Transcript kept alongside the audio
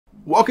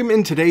Welcome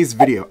in today's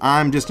video.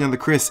 I'm just another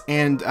Chris,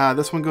 and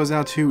this one goes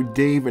out to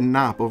Dave and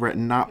Nop over at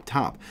Nop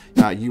Top.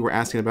 You were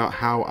asking about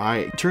how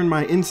I turned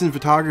my instant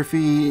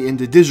photography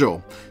into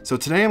digital. So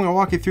today I'm going to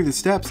walk you through the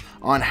steps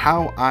on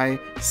how I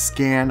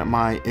scan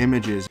my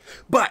images.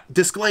 But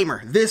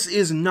disclaimer, this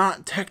is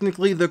not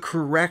technically the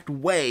correct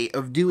way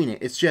of doing it.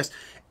 It's just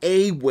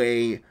a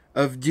way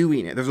of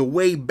doing it. There's a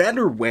way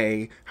better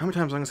way. How many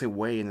times am I gonna say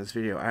way in this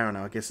video? I don't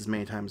know. I guess as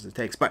many times as it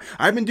takes. But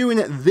I've been doing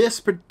it this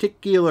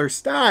particular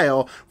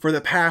style for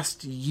the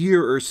past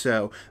year or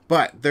so.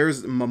 But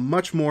there's a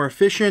much more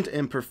efficient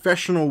and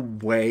professional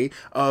way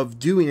of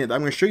doing it that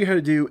I'm going to show you how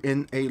to do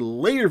in a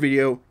later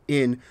video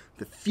in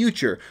the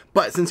future.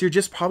 But since you're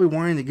just probably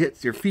wanting to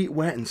get your feet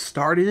wet and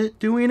started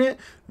doing it,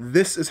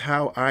 this is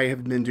how I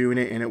have been doing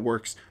it, and it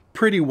works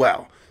pretty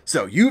well.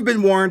 So you've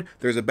been warned.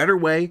 There's a better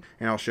way,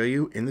 and I'll show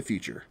you in the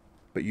future.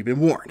 But you've been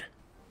warned.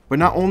 But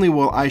not only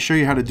will I show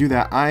you how to do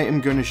that, I am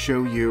going to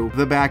show you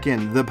the back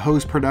end, the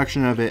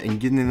post-production of it, and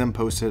getting them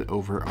posted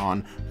over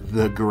on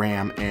the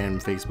Gram and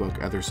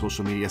Facebook, other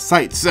social media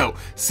sites. So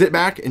sit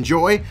back,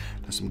 enjoy.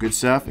 There's some good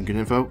stuff and good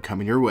info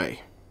coming your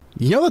way.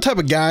 You know the type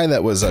of guy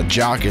that was a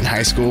jock in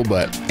high school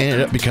but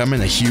ended up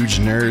becoming a huge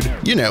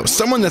nerd? You know,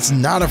 someone that's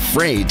not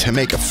afraid to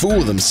make a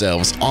fool of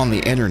themselves on the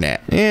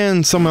internet.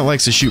 And someone that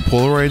likes to shoot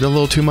Polaroid a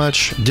little too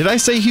much. Did I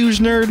say huge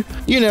nerd?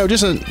 You know,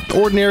 just an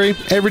ordinary,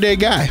 everyday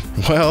guy.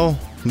 Well,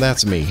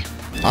 that's me.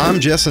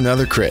 I'm just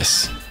another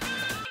Chris.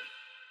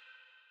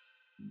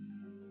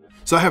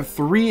 So I have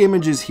three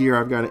images here.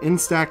 I've got an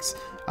Instax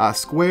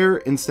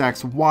square,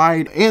 Instax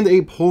wide, and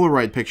a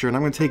Polaroid picture, and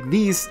I'm going to take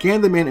these, scan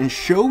them in, and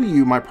show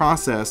you my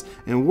process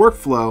and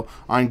workflow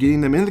on getting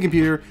them in the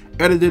computer,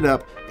 edited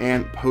up,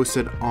 and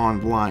posted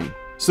online.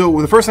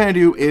 So the first thing I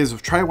do is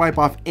try to wipe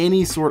off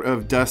any sort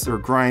of dust or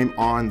grime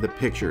on the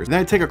pictures. Then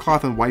I take a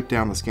cloth and wipe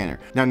down the scanner.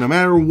 Now, no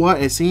matter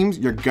what it seems,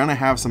 you're gonna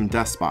have some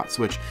dust spots,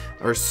 which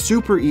are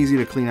super easy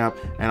to clean up,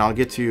 and I'll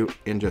get to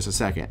in just a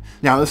second.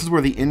 Now, this is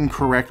where the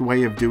incorrect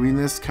way of doing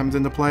this comes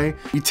into play.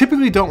 You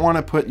typically don't want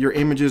to put your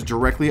images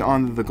directly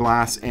on the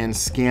glass and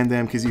scan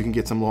them, because you can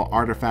get some little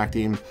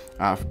artifacting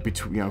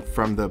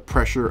from the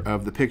pressure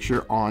of the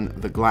picture on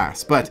the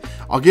glass. But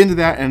I'll get into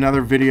that in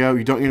another video.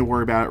 You don't need to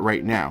worry about it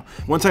right now.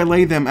 Once I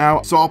lay them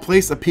out, so I'll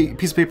place a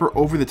piece of paper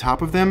over the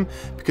top of them,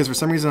 because for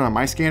some reason on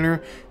my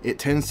scanner it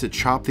tends to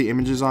chop the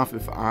images off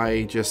if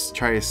I just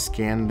try to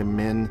scan them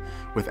in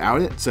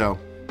without it. So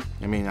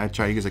I mean, I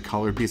try to use a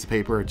colored piece of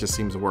paper. It just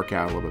seems to work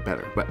out a little bit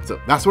better. But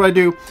so that's what I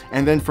do,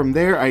 and then from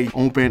there I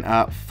open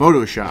up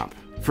Photoshop.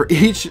 For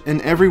each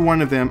and every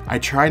one of them, I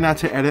try not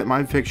to edit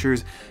my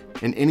pictures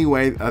in any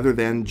way other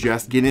than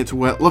just getting it to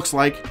what it looks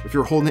like if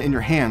you're holding it in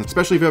your hand,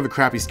 especially if you have a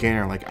crappy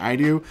scanner like I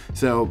do.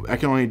 So I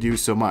can only do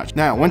so much.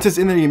 Now, once it's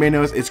in there, you may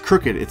notice it's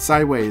crooked, it's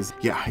sideways.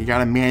 Yeah, you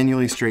gotta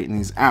manually straighten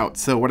these out.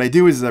 So what I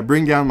do is I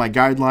bring down my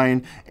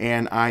guideline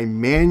and I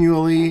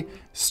manually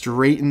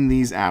straighten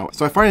these out.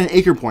 So I find an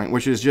anchor point,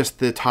 which is just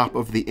the top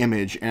of the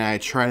image, and I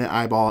try to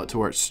eyeball it to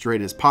where it's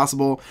straight as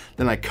possible.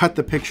 Then I cut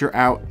the picture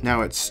out.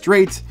 Now it's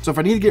straight. So if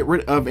I need to get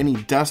rid of any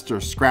dust or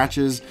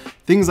scratches,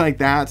 things like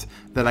that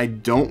I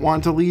don't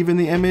want to leave in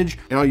the image,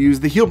 and I'll use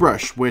the heel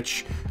brush,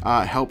 which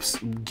helps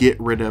get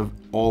rid of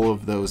all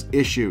of those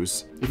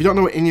issues. If you don't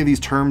know what any of these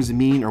terms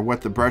mean or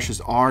what the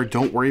brushes are,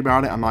 don't worry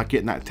about it. I'm not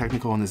getting that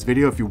technical in this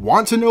video. If you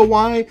want to know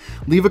why,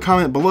 leave a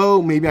comment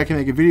below. Maybe I can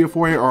make a video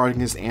for you, or I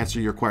can just answer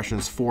your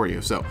questions for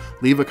you. So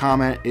leave a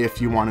comment if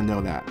you want to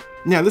know that.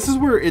 Now, this is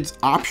where it's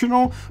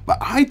optional, but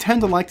I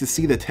tend to like to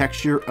see the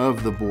texture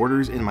of the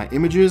borders in my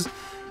images.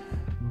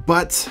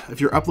 But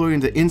if you're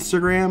uploading to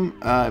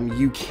Instagram,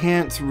 you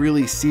can't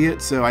really see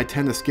it, so I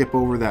tend to skip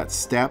over that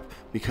step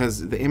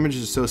because the image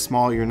is so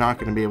small you're not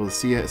going to be able to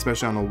see it,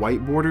 especially on the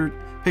white bordered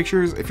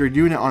pictures. If you're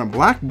doing it on a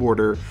black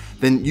border,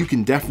 then you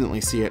can definitely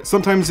see it.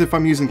 Sometimes if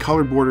I'm using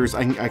colored borders,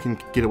 I can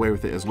get away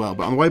with it as well,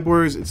 but on the white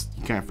borders,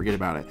 you kind of forget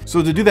about it.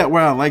 So to do that,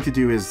 what I like to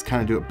do is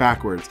kind of do it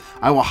backwards.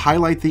 I will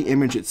highlight the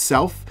image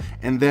itself,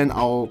 and then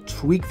I'll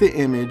tweak the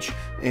image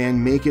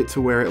and make it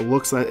to where it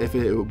looks like if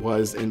it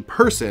was in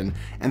person,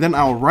 and then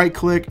I'll right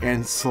click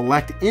and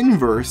select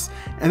inverse,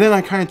 and then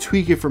I kind of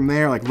tweak it from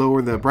there, like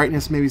lower the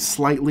brightness maybe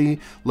slightly,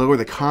 lower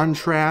the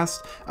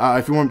contrast.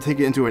 If you want to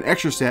take it into an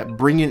extra step,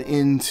 bring it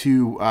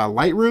into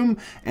Lightroom,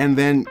 and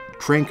then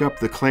crank up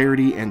the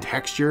clarity and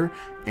texture,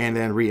 and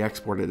then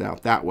re-export it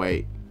out. That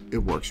way it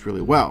works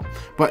really well,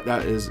 but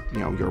that is, you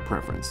know, your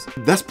preference.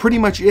 That's pretty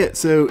much it.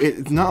 So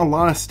it's not a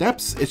lot of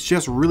steps. It's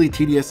just really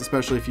tedious,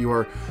 especially if you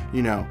are,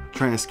 you know,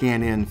 trying to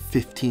scan in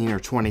 15 or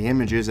 20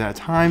 images at a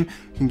time.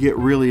 It can get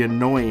really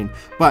annoying.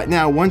 But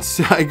now once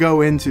I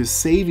go into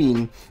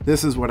saving,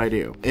 this is what I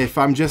do. If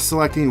I'm just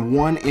selecting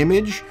one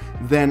image,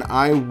 then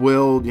I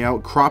will, you know,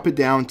 crop it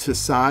down to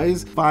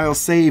size, file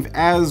save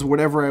as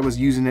whatever I was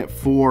using it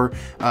for,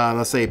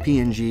 let's say a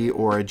PNG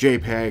or a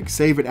JPEG,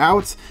 save it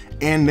out,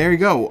 And there you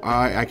go.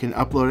 I can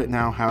upload it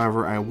now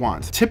however I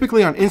want.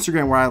 Typically on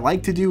Instagram, what I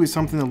like to do is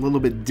something a little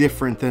bit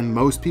different than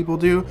most people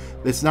do.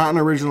 It's not an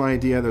original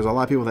idea. There's a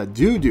lot of people that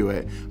do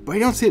it, but I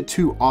don't see it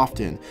too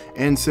often.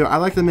 And so I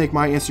like to make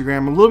my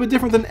Instagram a little bit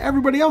different than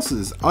everybody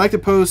else's. I like to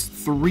post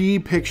 3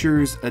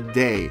 pictures a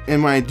day.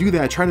 And when I do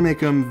that, I try to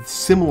make them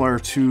similar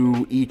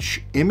to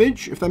each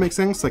image, if that makes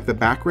sense, like the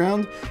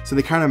background. So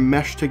they kind of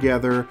mesh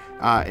together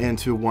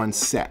into one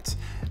set.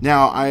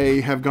 Now,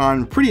 I have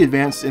gone pretty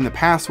advanced in the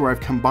past where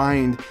I've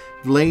combined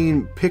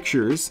laying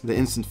pictures, the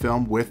instant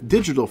film, with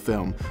digital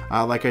film,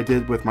 like I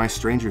did with my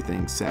Stranger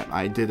Things set.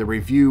 I did a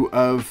review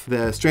of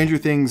the Stranger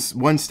Things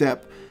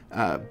one-step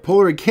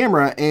Polaroid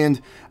camera, and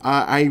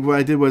what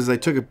I did was I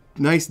took a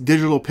nice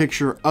digital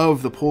picture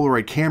of the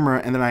Polaroid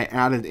camera, and then I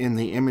added in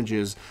the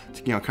images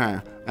to, you know, kind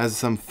of as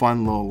some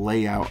fun little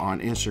layout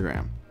on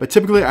Instagram. But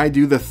typically I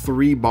do the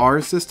 3 bar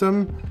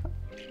system.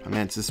 I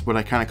mean, it's just what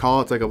I kind of call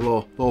it. It's like a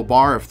little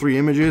bar of 3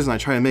 images, and I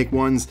try to make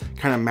ones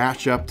kind of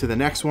match up to the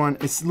next one.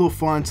 It's a little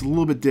fun, it's a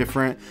little bit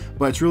different,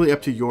 but it's really up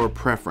to your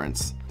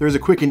preference. There's a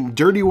quick and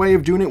dirty way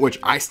of doing it, which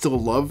I still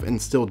love and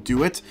still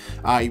do it,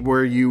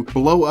 where you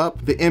blow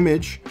up the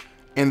image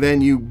and then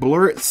you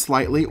blur it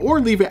slightly or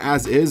leave it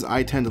as is.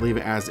 I tend to leave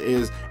it as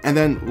is, and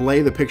then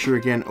lay the picture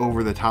again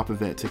over the top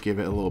of it to give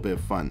it a little bit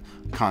of fun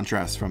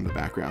contrast from the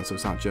background, so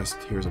it's not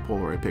just here's a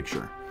Polaroid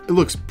picture. It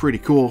looks pretty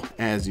cool,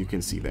 as you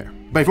can see there.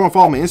 But if you want to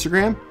follow my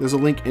Instagram, there's a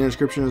link in the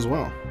description as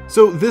well.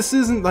 So this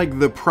isn't like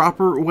the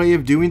proper way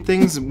of doing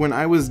things. When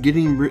I was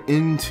getting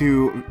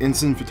into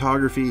instant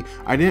photography,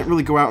 I didn't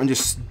really go out and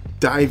just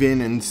dive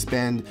in and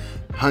spend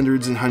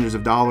hundreds and hundreds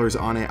of dollars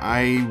on it.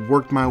 I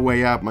worked my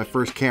way up. My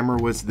first camera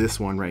was this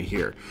one right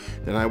here.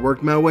 Then I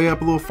worked my way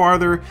up a little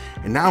farther,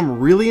 and now I'm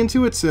really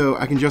into it, so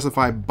I can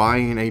justify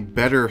buying a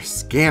better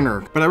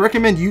scanner. But I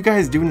recommend you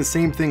guys doing the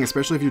same thing,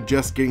 especially if you're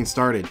just getting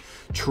started.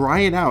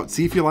 Try it out,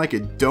 see if you like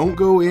it. Don't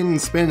go in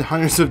and spend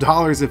hundreds of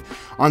dollars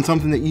on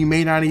something that you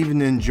may not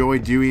even enjoy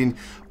doing,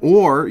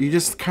 or you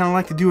just kind of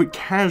like to do it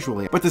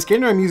casually. But the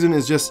scanner I'm using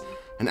is just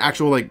an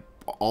actual like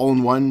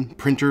all-in-one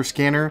printer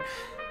scanner.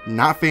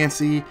 Not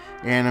fancy,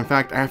 and in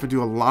fact I have to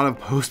do a lot of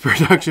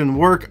post-production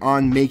work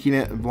on making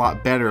it a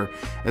lot better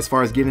as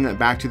far as getting it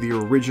back to the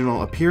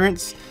original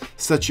appearance,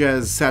 such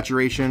as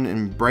saturation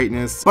and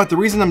brightness. But the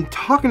reason I'm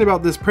talking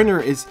about this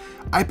printer is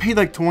I paid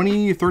like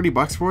 20-30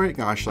 bucks for it,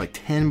 gosh, like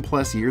 10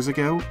 plus years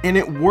ago, and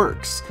it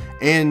works,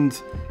 and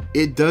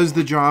it does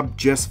the job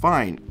just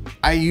fine.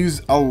 I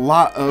use a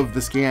lot of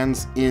the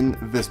scans in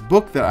this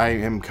book that I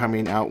am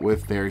coming out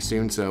with very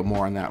soon, so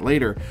more on that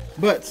later.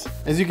 But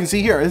as you can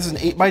see here, this is an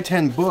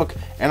 8x10 book,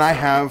 and I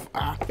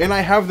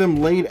have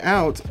them laid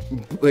out,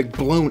 like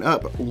blown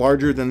up,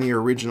 larger than the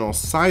original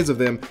size of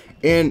them,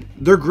 and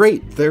they're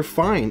great, they're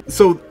fine.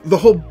 So the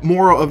whole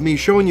moral of me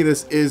showing you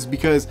this is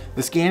because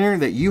the scanner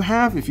that you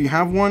have, if you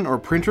have one, or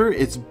printer,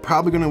 it's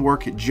probably gonna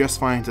work just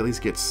fine to at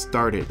least get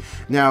started.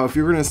 Now, if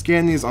you're gonna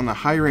scan these on the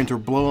higher end or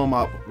blow them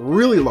up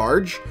really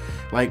large,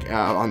 like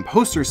on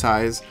poster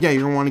size, yeah,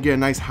 you're gonna wanna get a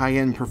nice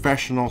high-end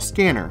professional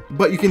scanner.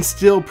 But you can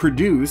still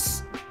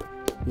produce,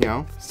 you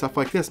know, stuff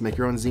like this, make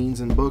your own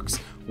zines and books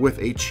with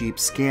a cheap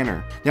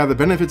scanner. Now, the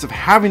benefits of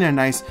having a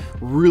nice,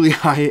 really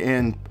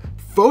high-end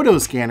photo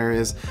scanner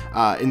is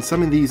in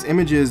some of these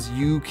images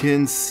you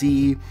can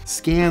see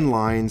scan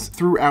lines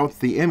throughout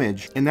the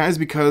image, and that is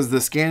because the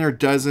scanner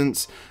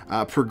doesn't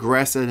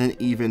progress at an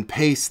even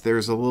pace.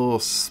 There's a little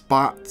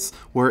spots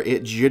where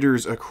it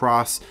jitters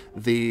across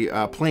the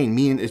plane,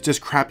 meaning it's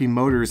just crappy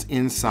motors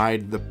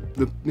inside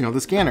the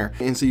scanner,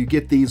 and so you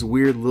get these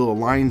weird little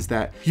lines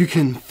that you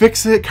can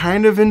fix it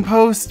kind of in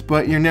post,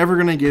 but you're never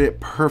gonna get it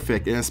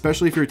perfect. And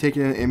especially if you're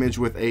taking an image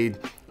with a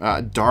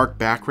dark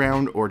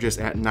background or just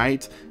at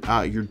night,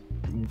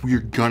 you're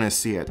gonna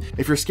see it.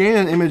 If you're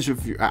scanning an image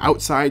of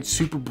outside,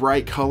 super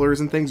bright colors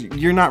and things,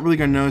 you're not really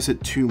gonna notice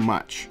it too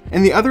much.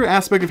 And the other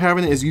aspect of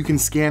having it is you can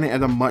scan it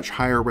at a much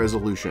higher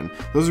resolution.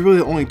 Those are really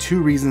the only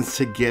 2 reasons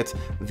to get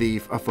a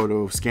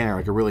photo scanner,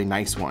 like a really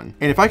nice one.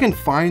 And if I can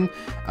find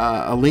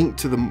a link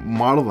to the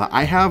model that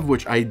I have,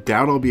 which I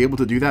doubt I'll be able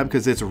to do that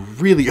because it's a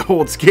really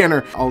old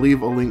scanner, I'll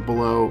leave a link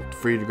below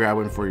for you to grab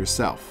one for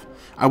yourself.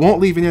 I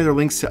won't leave any other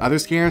links to other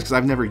scanners because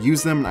I've never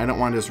used them, and I don't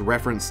want to just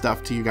reference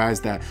stuff to you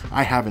guys that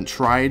I haven't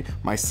tried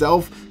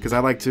myself, because I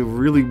like to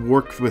really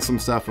work with some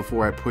stuff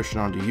before I push it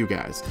onto you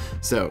guys.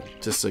 So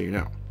just so you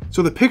know.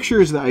 So the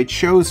pictures that I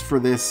chose for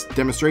this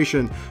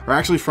demonstration are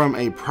actually from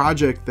a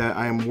project that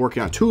I'm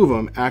working on, 2 of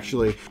them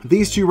actually.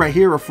 These 2 right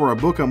here are for a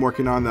book I'm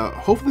working on that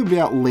hopefully will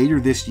be out later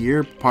this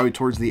year, probably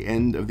towards the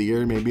end of the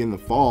year, maybe in the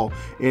fall.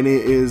 And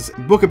it is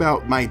a book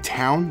about my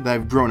town that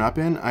I've grown up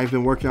in. I've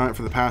been working on it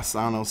for the past,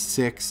 I don't know,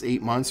 6-8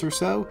 months or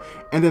so.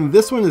 And then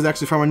this one is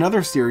actually from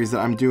another series that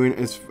I'm doing.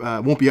 It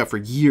won't be out for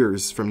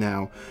years from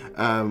now.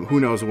 Who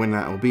knows when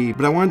that will be.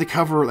 But I wanted to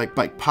cover like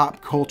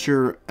pop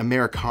culture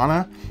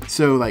Americana.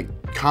 So like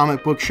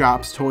comic book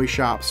shops, toy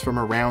shops from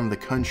around the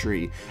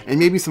country, and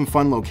maybe some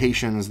fun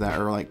locations that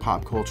are like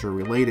pop culture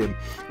related.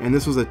 And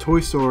this was a toy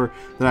store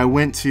that I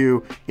went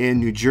to in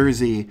New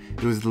Jersey.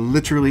 It was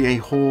literally a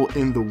hole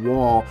in the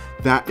wall.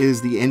 That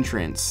is the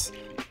entrance.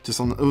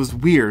 It was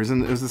weird,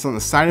 and it was just on the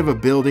side of a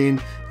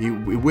building. We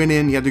went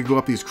in, you had to go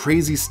up these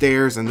crazy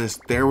stairs, and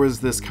there was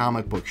this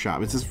comic book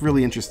shop. It's just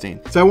really interesting.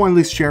 So I want to at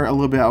least share a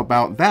little bit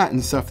about that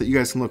and stuff that you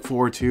guys can look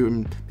forward to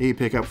and maybe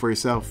pick up for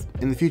yourself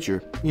in the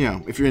future, you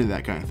know, if you're into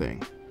that kind of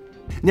thing.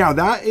 Now,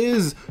 that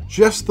is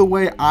just the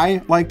way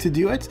I like to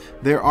do it.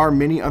 There are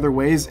many other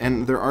ways,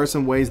 and there are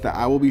some ways that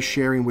I will be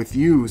sharing with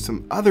you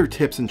some other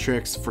tips and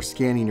tricks for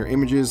scanning your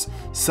images,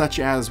 such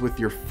as with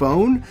your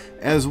phone,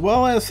 as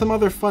well as some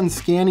other fun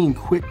scanning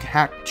quick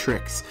hack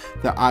tricks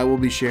that I will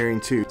be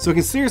sharing too. So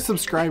consider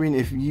subscribing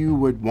if you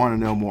would want to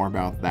know more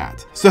about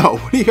that. So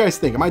what do you guys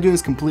think? Am I doing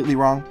this completely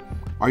wrong?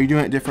 Are you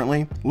doing it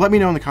differently? Let me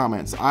know in the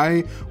comments.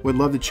 I would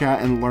love to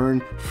chat and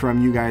learn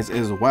from you guys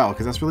as well,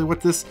 because that's really what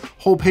this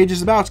whole page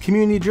is about. It's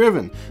community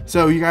driven.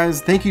 So you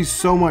guys, thank you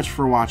so much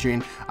for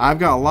watching. I've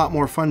got a lot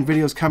more fun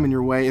videos coming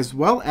your way, as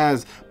well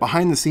as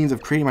behind the scenes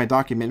of creating my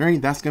documentary.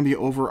 That's going to be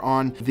over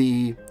on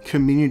the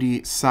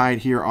community side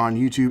here on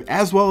YouTube,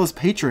 as well as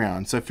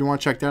Patreon. So if you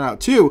want to check that out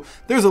too,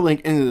 there's a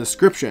link in the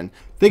description.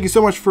 Thank you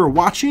so much for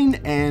watching,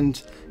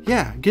 and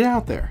yeah, get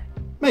out there,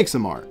 make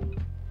some art,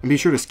 and be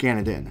sure to scan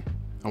it in.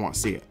 I want to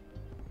see it.